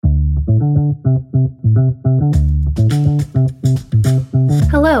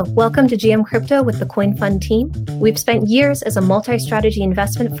Hello, welcome to GM Crypto with the CoinFund team. We've spent years as a multi-strategy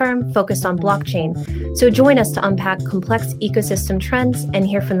investment firm focused on blockchain, so join us to unpack complex ecosystem trends and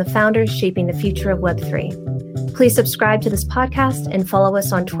hear from the founders shaping the future of Web3. Please subscribe to this podcast and follow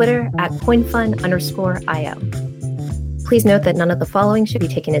us on Twitter at CoinFund_IO. Please note that none of the following should be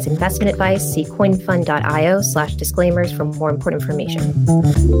taken as investment advice. See coinfund.io/disclaimers for more important information.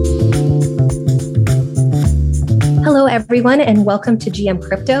 Hello, everyone, and welcome to GM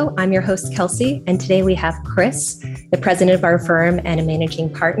Crypto. I'm your host, Kelsey, and today we have Chris, the president of our firm and a managing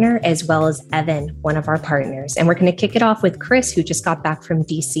partner, as well as Evan, one of our partners. And we're going to kick it off with Chris, who just got back from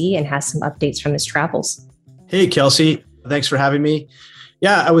DC and has some updates from his travels. Hey, Kelsey. Thanks for having me.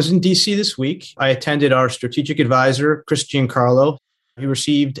 Yeah, I was in DC this week. I attended our strategic advisor, Chris Giancarlo. He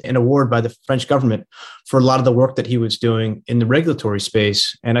received an award by the French government for a lot of the work that he was doing in the regulatory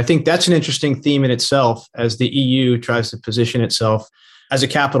space. And I think that's an interesting theme in itself as the EU tries to position itself as a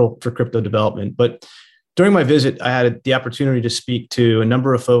capital for crypto development. But during my visit, I had the opportunity to speak to a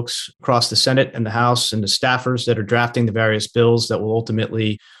number of folks across the Senate and the House and the staffers that are drafting the various bills that will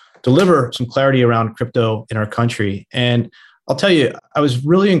ultimately deliver some clarity around crypto in our country. And I'll tell you, I was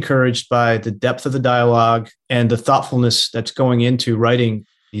really encouraged by the depth of the dialogue and the thoughtfulness that's going into writing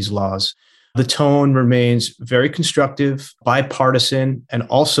these laws. The tone remains very constructive, bipartisan, and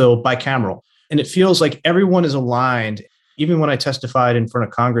also bicameral. And it feels like everyone is aligned. Even when I testified in front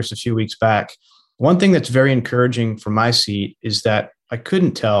of Congress a few weeks back, one thing that's very encouraging from my seat is that I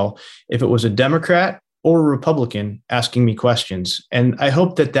couldn't tell if it was a Democrat or a Republican asking me questions. And I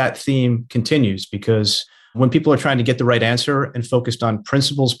hope that that theme continues, because when people are trying to get the right answer and focused on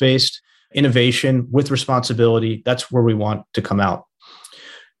principles-based innovation with responsibility, that's where we want to come out.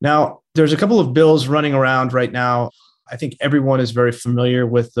 Now, there's a couple of bills running around right now. I think everyone is very familiar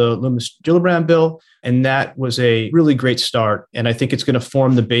with the Loomis-Gillibrand bill, and that was a really great start. And I think it's going to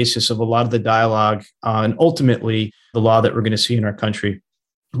form the basis of a lot of the dialogue on ultimately the law that we're going to see in our country.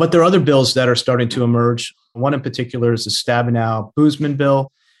 But there are other bills that are starting to emerge. One in particular is the Stabenow-Boozman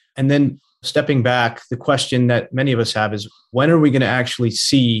bill. And then stepping back, the question that many of us have is, when are we going to actually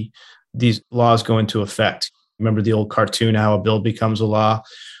see these laws go into effect? Remember the old cartoon, how a bill becomes a law?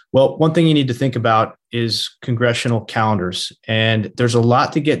 Well, one thing you need to think about is congressional calendars. And there's a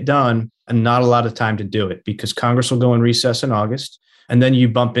lot to get done and not a lot of time to do it, because Congress will go in recess in August. And then you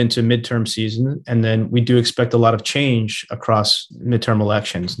bump into midterm season. And then we do expect a lot of change across midterm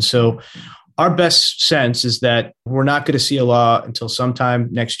elections. And so our best sense is that we're not going to see a law until sometime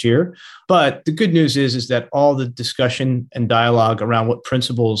next year. But the good news is that all the discussion and dialogue around what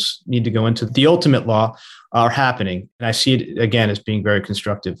principles need to go into the ultimate law are happening. And I see it, again, as being very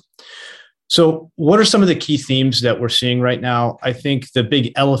constructive. So what are some of the key themes that we're seeing right now? I think the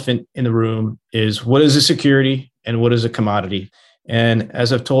big elephant in the room is, what is a security and what is a commodity? And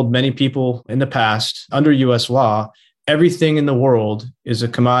as I've told many people in the past, under US law, everything in the world is a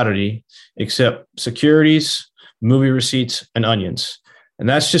commodity except securities, movie receipts, and onions. And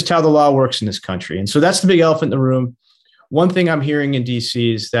that's just how the law works in this country. And so that's the big elephant in the room. One thing I'm hearing in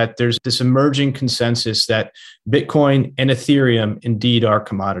DC is that there's this emerging consensus that Bitcoin and Ethereum indeed are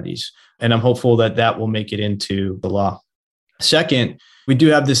commodities. And I'm hopeful that that will make it into the law. Second, we do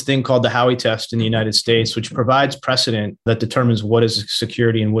have this thing called the Howey test in the United States, which provides precedent that determines what is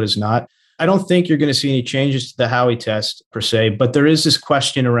security and what is not. I don't think you're going to see any changes to the Howey test per se, but there is this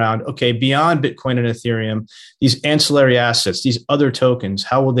question around, okay, beyond Bitcoin and Ethereum, these ancillary assets, these other tokens,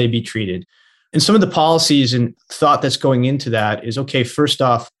 how will they be treated? And some of the policies and thought that's going into that is, okay, first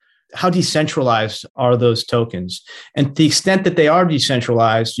off, how decentralized are those tokens? And to the extent that they are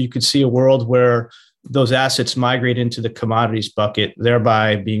decentralized, you could see a world where those assets migrate into the commodities bucket,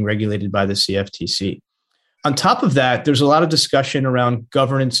 thereby being regulated by the CFTC. On top of that, there's a lot of discussion around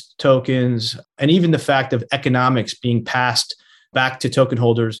governance tokens and even the fact of economics being passed back to token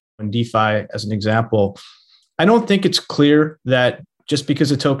holders in DeFi, as an example. I don't think it's clear that just because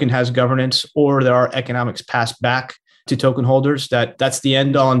a token has governance or there are economics passed back to token holders, that's the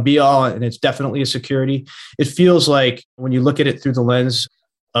end all and be all, and it's definitely a security. It feels like when you look at it through the lens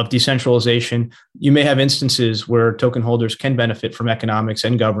of decentralization, you may have instances where token holders can benefit from economics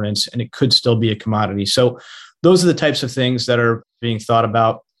and governance, and it could still be a commodity. So those are the types of things that are being thought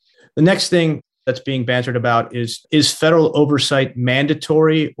about. The next thing that's being bantered about is federal oversight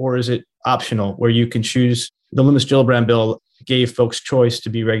mandatory or is it optional, where you can choose? The Loomis-Gillibrand bill gave folks choice to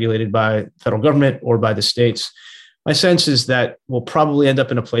be regulated by federal government or by the states. My sense is that we'll probably end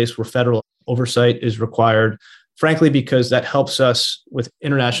up in a place where federal oversight is required. frankly, because that helps us with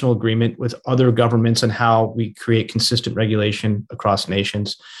international agreement with other governments and how we create consistent regulation across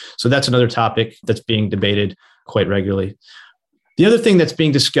nations. So that's another topic that's being debated quite regularly. The other thing that's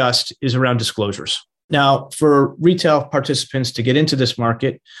being discussed is around disclosures. Now, for retail participants to get into this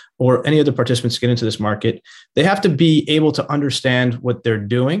market, or any other participants to get into this market, they have to be able to understand what they're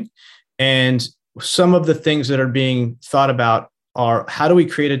doing. And some of the things that are being thought about are, how do we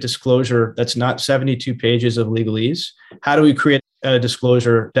create a disclosure that's not 72 pages of legalese? How do we create a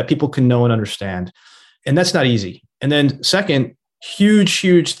disclosure that people can know and understand? And that's not easy. And then second,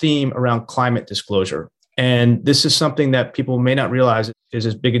 huge theme around climate disclosure. And this is something that people may not realize is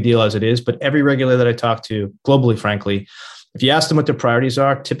as big a deal as it is, but every regulator that I talk to globally, frankly, if you ask them what their priorities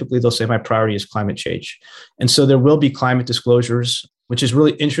are, typically they'll say my priority is climate change. And so there will be climate disclosures, which is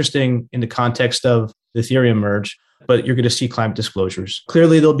really interesting in the context of the Ethereum merge, but you're going to see climate disclosures.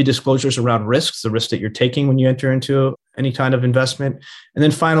 Clearly, there'll be disclosures around risks, the risk that you're taking when you enter into any kind of investment. And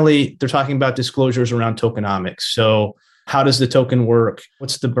then finally, they're talking about disclosures around tokenomics. So how does the token work?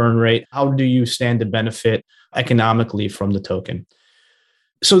 What's the burn rate? How do you stand to benefit economically from the token?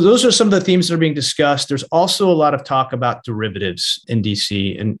 So those are some of the themes that are being discussed. There's also a lot of talk about derivatives in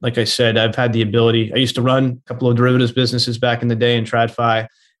DC. And like I said, I've had the ability, I used to run a couple of derivatives businesses back in the day in TradFi.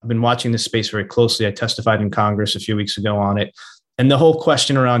 I've been watching this space very closely. I testified in Congress a few weeks ago on it. And the whole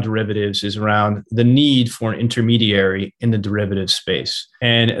question around derivatives is around the need for an intermediary in the derivatives space.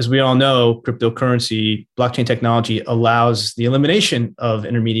 And as we all know, cryptocurrency, blockchain technology allows the elimination of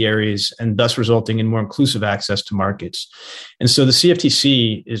intermediaries and thus resulting in more inclusive access to markets. And so the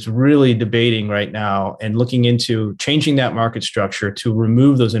CFTC is really debating right now and looking into changing that market structure to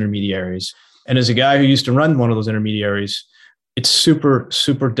remove those intermediaries. And as a guy who used to run one of those intermediaries, it's super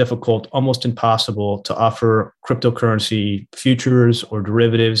difficult, almost impossible to offer cryptocurrency futures or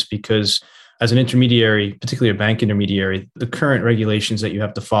derivatives because as an intermediary, particularly a bank intermediary, the current regulations that you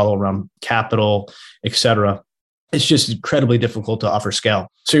have to follow around capital, et cetera, it's just incredibly difficult to offer scale.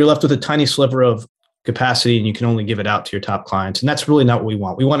 So you're left with a tiny sliver of capacity and you can only give it out to your top clients. And that's really not what we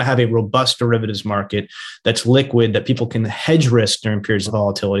want. We want to have a robust derivatives market that's liquid, that people can hedge risk during periods of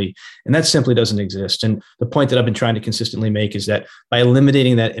volatility. And that simply doesn't exist. And the point that I've been trying to consistently make is that by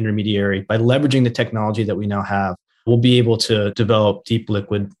eliminating that intermediary, by leveraging the technology that we now have, we'll be able to develop deep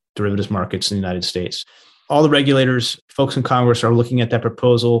liquid derivatives markets in the United States. All the regulators, folks in Congress are looking at that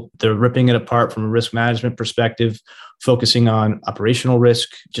proposal. They're ripping it apart from a risk management perspective, focusing on operational risk,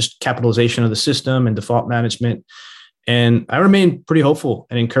 just capitalization of the system and default management. And I remain pretty hopeful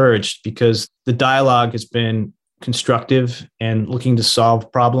and encouraged because the dialogue has been constructive and looking to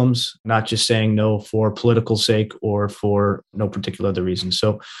solve problems, not just saying no for political sake or for no particular other reason.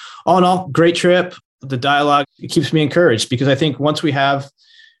 So all in all, great trip. The dialogue, it keeps me encouraged because I think once we have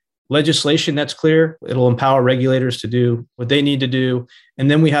legislation that's clear, it'll empower regulators to do what they need to do.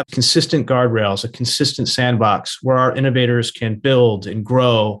 And then we have consistent guardrails, a consistent sandbox where our innovators can build and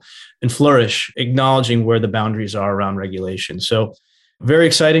grow and flourish, acknowledging where the boundaries are around regulation. So very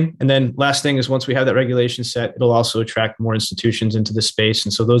exciting. And then last thing is once we have that regulation set, it'll also attract more institutions into the space.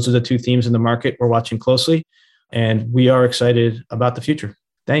 And so those are the two themes in the market we're watching closely. And we are excited about the future.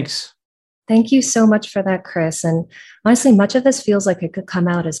 Thanks. Thank you so much for that, Chris. And honestly, much of this feels like it could come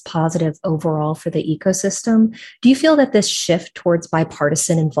out as positive overall for the ecosystem. Do you feel that this shift towards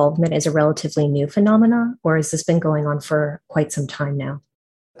bipartisan involvement is a relatively new phenomenon, or has this been going on for quite some time now?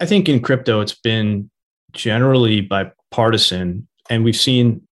 I think in crypto, it's been generally bipartisan. And we've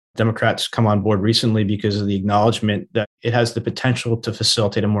seen Democrats come on board recently because of the acknowledgement that it has the potential to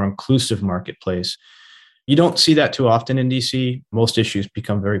facilitate a more inclusive marketplace. You don't see that too often in DC. Most issues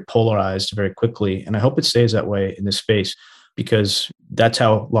become very polarized very quickly. And I hope it stays that way in this space because that's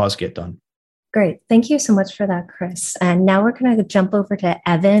how laws get done. Great. Thank you so much for that, Chris. And now we're going to jump over to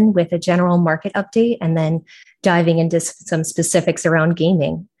Evan with a general market update and then diving into some specifics around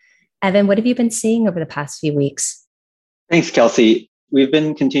gaming. Evan, what have you been seeing over the past few weeks? Thanks, Kelsey. We've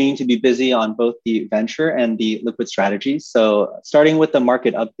been continuing to be busy on both the venture and the liquid strategies. So starting with the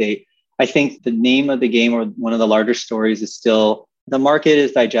market update, I think the name of the game or one of the larger stories is still the market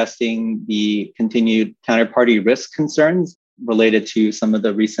is digesting the continued counterparty risk concerns related to some of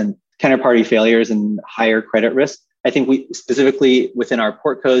the recent counterparty failures and higher credit risk. I think we specifically within our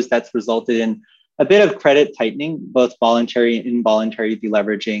portcos, that's resulted in a bit of credit tightening, both voluntary and involuntary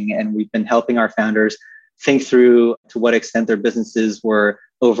deleveraging. And we've been helping our founders think through to what extent their businesses were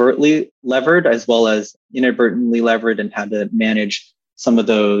overtly levered as well as inadvertently levered and how to manage some of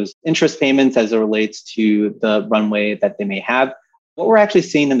those interest payments as it relates to the runway that they may have. What we're actually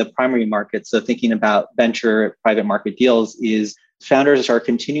seeing in the primary market, so thinking about venture private market deals, is founders are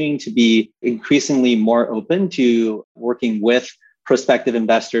continuing to be increasingly more open to working with prospective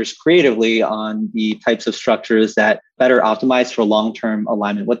investors creatively on the types of structures that better optimize for long-term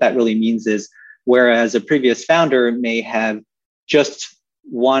alignment. What that really means is, whereas a previous founder may have just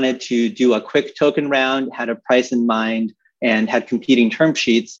wanted to do a quick token round, had a price in mind, and had competing term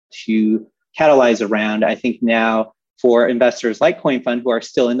sheets to catalyze a round, I think now for investors like CoinFund who are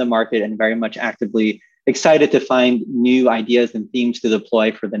still in the market and very much actively excited to find new ideas and themes to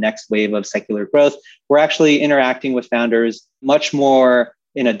deploy for the next wave of secular growth, we're actually interacting with founders much more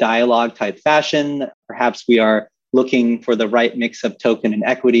in a dialogue type fashion. Perhaps we are looking for the right mix of token and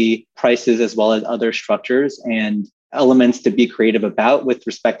equity prices, as well as other structures and elements to be creative about with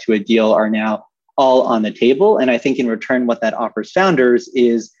respect to a deal are now all on the table. And I think in return, what that offers founders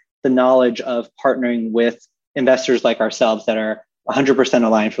is the knowledge of partnering with investors like ourselves that are 100%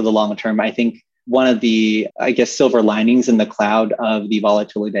 aligned for the long term. I think one of the, silver linings in the cloud of the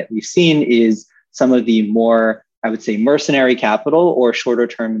volatility that we've seen is some of the more, I would say, mercenary capital or shorter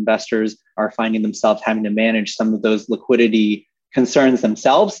term investors are finding themselves having to manage some of those liquidity concerns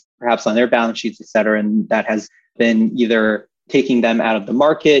themselves, perhaps on their balance sheets, et cetera. And that has been either taking them out of the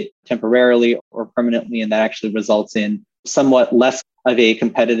market temporarily or permanently. And that actually results in somewhat less of a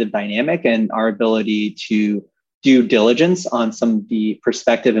competitive dynamic, and our ability to due diligence on some of the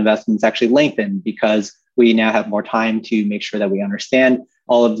prospective investments actually lengthen because we now have more time to make sure that we understand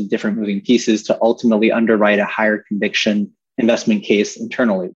all of the different moving pieces to ultimately underwrite a higher conviction investment case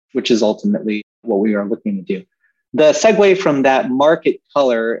internally, which is ultimately what we are looking to do. The segue from that market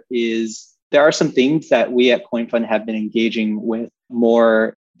color is there are some things that we at CoinFund have been engaging with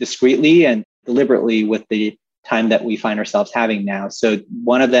more discreetly and deliberately with the time that we find ourselves having now. So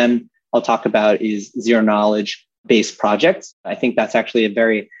one of them I'll talk about is zero knowledge based projects. I think that's actually a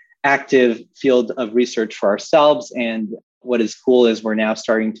very active field of research for ourselves. And what is cool is we're now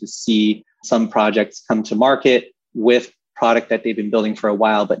starting to see some projects come to market with product that they've been building for a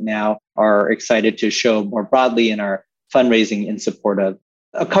while, but now are excited to show more broadly in our fundraising in support of.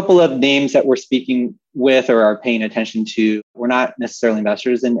 A couple of names that we're speaking with or are paying attention to, we're not necessarily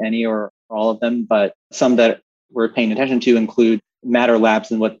investors in any or all of them, but some that we're paying attention to include Matter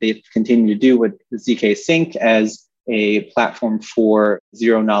Labs and what they've continued to do with ZK Sync as a platform for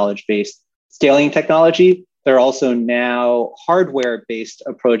zero knowledge based scaling technology. There are also now hardware based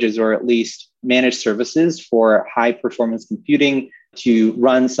approaches, or at least managed services for high performance computing to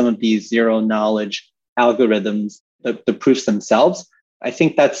run some of these zero knowledge algorithms, the proofs themselves. I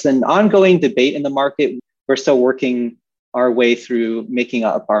think that's an ongoing debate in the market. We're still working our way through making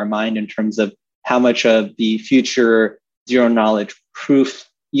up our mind in terms of how much of the future zero knowledge proof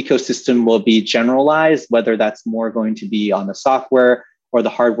ecosystem will be generalized, whether that's more going to be on the software or the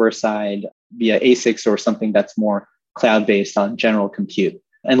hardware side via ASICs or something that's more cloud-based on general compute.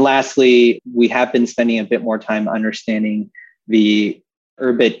 And lastly, we have been spending a bit more time understanding the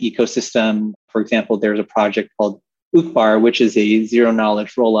Urbit ecosystem. For example, there's a project called Ukbar, which is a zero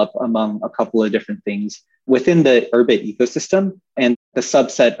knowledge roll-up among a couple of different things within the Urbit ecosystem. And the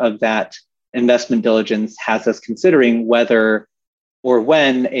subset of that investment diligence has us considering whether or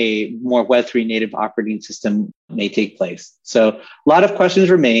when a more Web3 native operating system may take place. So a lot of questions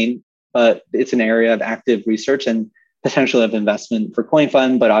remain, but it's an area of active research and potential of investment for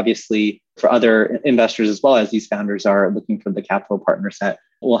CoinFund, but obviously for other investors as well, as these founders are looking for the capital partners that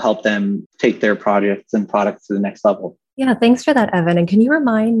will help them take their projects and products to the next level. Yeah, thanks for that, Evan. And can you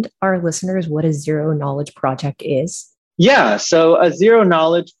remind our listeners what a zero knowledge project is? Yeah, so a zero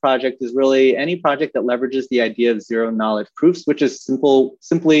knowledge project is really any project that leverages the idea of zero knowledge proofs, which is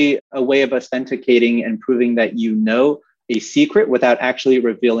simply a way of authenticating and proving that you know a secret without actually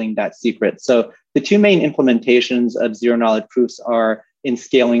revealing that secret. So the two main implementations of zero knowledge proofs are in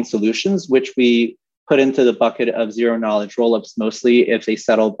scaling solutions, which we put into the bucket of zero knowledge rollups, mostly if they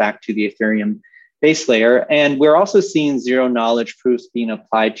settle back to the Ethereum base layer. And we're also seeing zero knowledge proofs being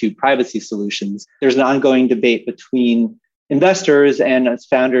applied to privacy solutions. There's an ongoing debate between investors and as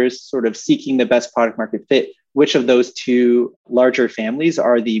founders sort of seeking the best product market fit. Which of those two larger families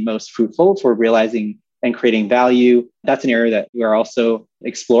are the most fruitful for realizing and creating value? That's an area that we are also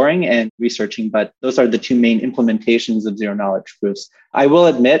exploring and researching, but those are the two main implementations of zero knowledge proofs. I will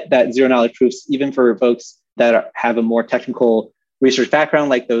admit that zero knowledge proofs, even for folks that have a more technical research background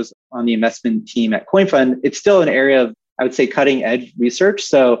like those on the investment team at CoinFund, it's still an area of, I would say, cutting edge research.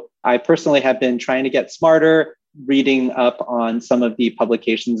 So I personally have been trying to get smarter, reading up on some of the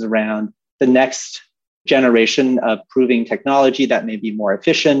publications around the next generation of proving technology that may be more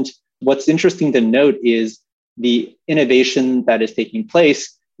efficient. What's interesting to note is the innovation that is taking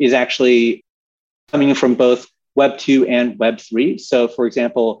place is actually coming from both Web 2 and Web 3. So for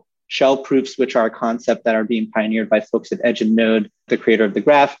example, shell proofs, which are a concept that are being pioneered by folks at Edge and Node, the creator of the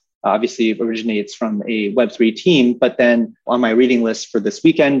graph, obviously it originates from a Web3 team. But then on my reading list for this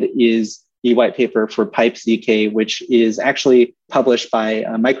weekend is the white paper for Pipe ZK, which is actually published by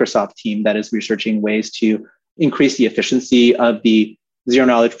a Microsoft team that is researching ways to increase the efficiency of the zero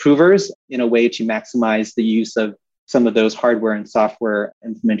knowledge provers in a way to maximize the use of some of those hardware and software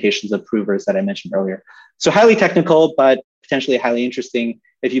implementations of provers that I mentioned earlier. So highly technical, but potentially highly interesting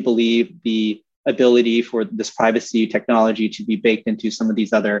if you believe the ability for this privacy technology to be baked into some of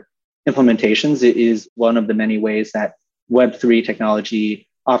these other implementations. It is one of the many ways that Web3 technology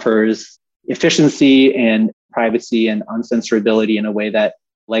offers efficiency and privacy and uncensorability in a way that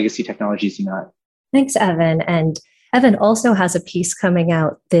legacy technologies do not. Thanks, Evan. And Evan also has a piece coming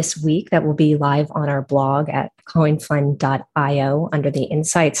out this week that will be live on our blog at coinfund.io under the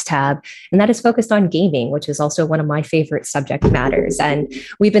Insights tab. And that is focused on gaming, which is also one of my favorite subject matters. And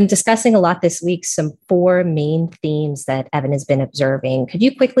we've been discussing a lot this week, some 4 main themes that Evan has been observing. Could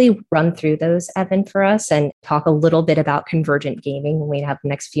you quickly run through those, Evan, for us and talk a little bit about convergent gaming when we have the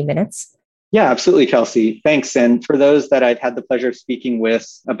next few minutes? Yeah, absolutely, Kelsey. Thanks. And for those that I've had the pleasure of speaking with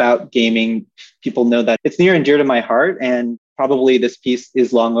about gaming, people know that it's near and dear to my heart. And probably this piece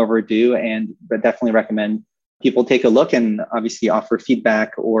is long overdue, and definitely recommend people take a look and obviously offer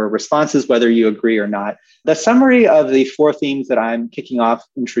feedback or responses, whether you agree or not. The summary of the 4 themes that I'm kicking off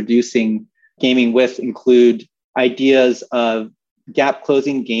introducing gaming with include ideas of gap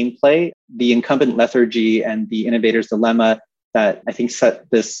closing gameplay, the incumbent lethargy, and the innovator's dilemma that I think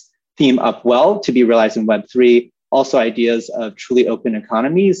set this theme up well to be realized in Web3. Also ideas of truly open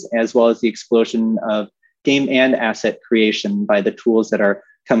economies, as well as the explosion of game and asset creation by the tools that are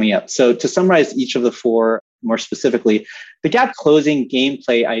coming up. So to summarize each of the 4 more specifically, the gap closing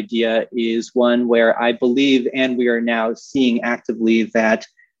gameplay idea is one where I believe, and we are now seeing actively, that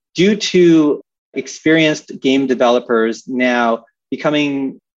due to experienced game developers now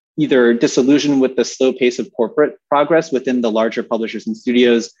becoming either disillusioned with the slow pace of corporate progress within the larger publishers and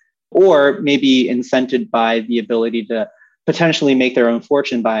studios, or maybe incented by the ability to potentially make their own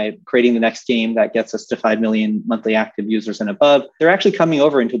fortune by creating the next game that gets us to 5 million monthly active users and above. They're actually coming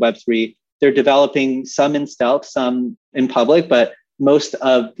over into Web3. They're developing some in stealth, some in public, but most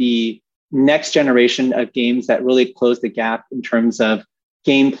of the next generation of games that really close the gap in terms of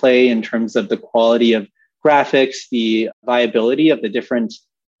gameplay, in terms of the quality of graphics, the viability of the different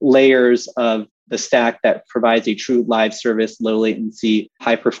layers of the stack that provides a true live service, low latency,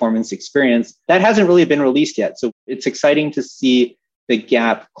 high performance experience, that hasn't really been released yet. So it's exciting to see the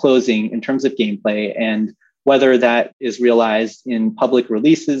gap closing in terms of gameplay, and whether that is realized in public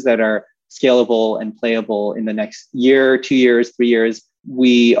releases that are scalable and playable in the next year, 2 years, 3 years.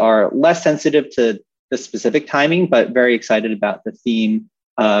 We are less sensitive to the specific timing, but very excited about the theme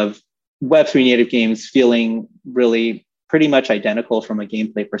of Web3 native games feeling really pretty much identical from a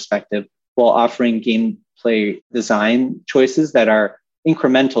gameplay perspective, while offering gameplay design choices that are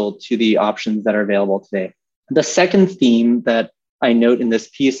incremental to the options that are available today. The second theme that I note in this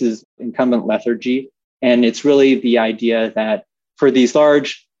piece is incumbent lethargy. And it's really the idea that for these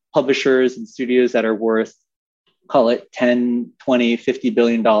large publishers and studios that are worth, call it 10, 20, $50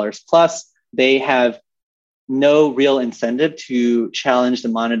 billion plus, they have no real incentive to challenge the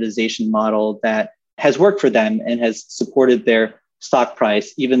monetization model that has worked for them and has supported their stock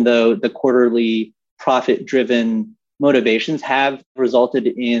price, even though the quarterly profit-driven motivations have resulted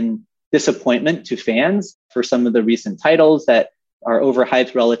in disappointment to fans for some of the recent titles that are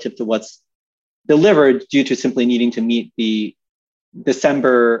overhyped relative to what's delivered due to simply needing to meet the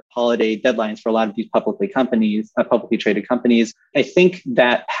December holiday deadlines for a lot of these publicly traded companies. I think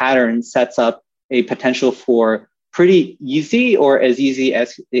that pattern sets up a potential for pretty easy, or as easy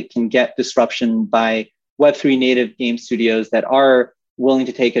as it can get, disruption by Web3 native game studios that are willing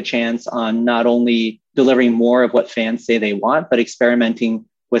to take a chance on not only delivering more of what fans say they want, but experimenting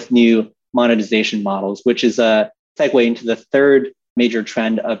with new monetization models, which is a segue into the third major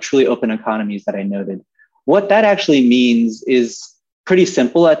trend of truly open economies that I noted. What that actually means is pretty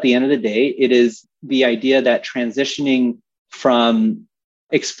simple at the end of the day. It is the idea that transitioning from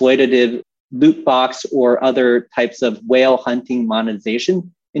exploitative loot box or other types of whale hunting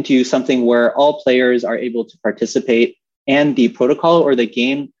monetization into something where all players are able to participate, and the protocol or the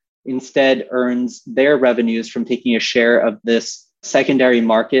game instead earns their revenues from taking a share of this secondary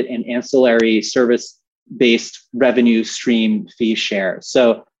market and ancillary service-based revenue stream fee share.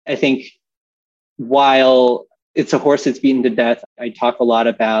 So I think while it's a horse that's beaten to death, I talk a lot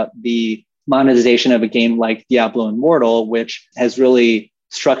about the monetization of a game like Diablo Immortal, which has really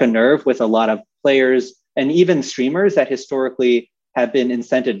struck a nerve with a lot of players and even streamers that historically have been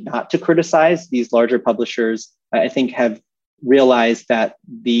incented not to criticize these larger publishers, I think have realized that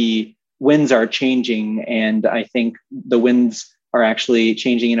the winds are changing. And I think the winds are actually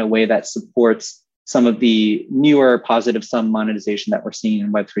changing in a way that supports some of the newer positive sum monetization that we're seeing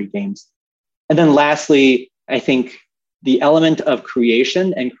in Web3 games. And then lastly, I think the element of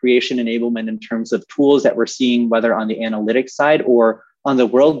creation and creation enablement in terms of tools that we're seeing, whether on the analytics side or on the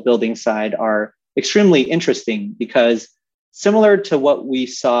world building side, are extremely interesting, because similar to what we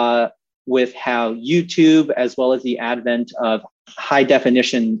saw with how YouTube, as well as the advent of high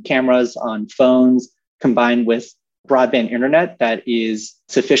definition cameras on phones combined with broadband internet that is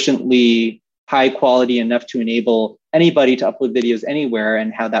sufficiently high quality enough to enable anybody to upload videos anywhere,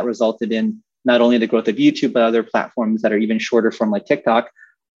 and how that resulted in not only the growth of YouTube, but other platforms that are even shorter form like TikTok.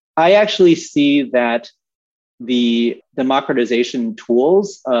 I actually see that the democratization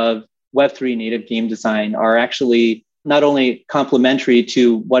tools of Web3 native game design are actually not only complementary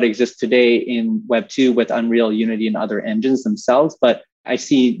to what exists today in Web2 with Unreal, Unity, and other engines themselves, but I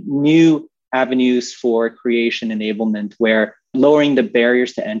see new avenues for creation enablement where lowering the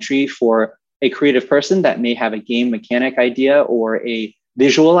barriers to entry for a creative person that may have a game mechanic idea or a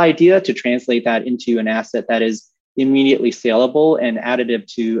visual idea to translate that into an asset that is immediately saleable and additive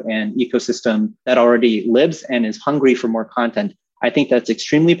to an ecosystem that already lives and is hungry for more content. I think that's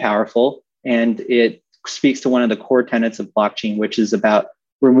extremely powerful, and it speaks to one of the core tenets of blockchain, which is about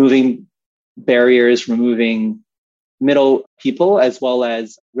removing barriers, removing middle people, as well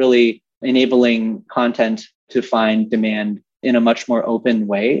as really enabling content to find demand in a much more open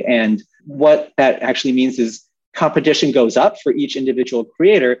way. And what that actually means is competition goes up for each individual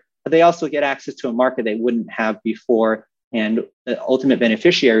creator, but they also get access to a market they wouldn't have before. And the ultimate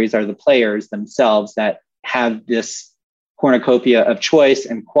beneficiaries are the players themselves that have this cornucopia of choice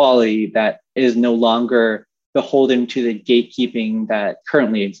and quality that is no longer beholden to the gatekeeping that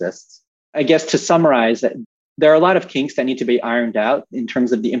currently exists. I guess to summarize, that there are a lot of kinks that need to be ironed out in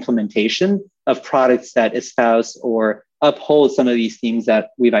terms of the implementation of products that espouse or uphold some of these themes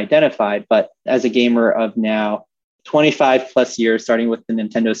that we've identified. But as a gamer of now 25 plus years, starting with the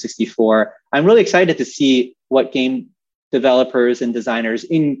Nintendo 64, I'm really excited to see what game developers and designers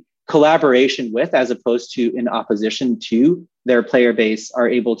in collaboration with, as opposed to in opposition to their player base, are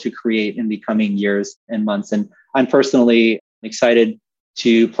able to create in the coming years and months. And I'm personally excited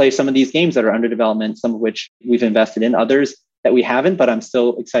to play some of these games that are under development, some of which we've invested in, others that we haven't, but I'm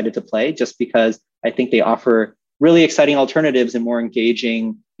still excited to play just because I think they offer really exciting alternatives and more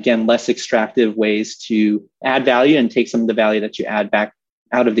engaging, again, less extractive ways to add value and take some of the value that you add back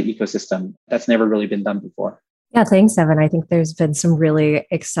out of the ecosystem. That's never really been done before. Yeah, thanks, Evan. I think there's been some really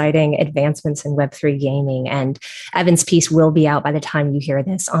exciting advancements in Web3 gaming, and Evan's piece will be out by the time you hear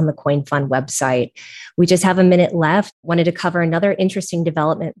this on the CoinFund website. We just have a minute left. Wanted to cover another interesting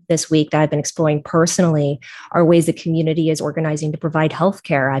development this week that I've been exploring personally are ways the community is organizing to provide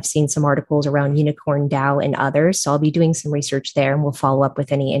healthcare. I've seen some articles around Unicorn DAO and others, so I'll be doing some research there, and we'll follow up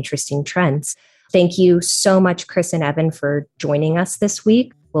with any interesting trends. Thank you so much, Chris and Evan, for joining us this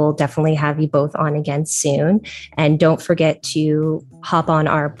week. We'll definitely have you both on again soon. And don't forget to hop on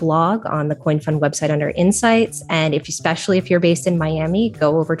our blog on the CoinFund website under Insights. And especially if you're based in Miami,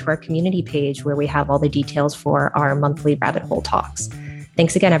 go over to our community page where we have all the details for our monthly rabbit hole talks.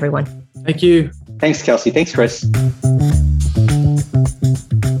 Thanks again, everyone. Thank you. Thanks, Kelsey. Thanks, Chris.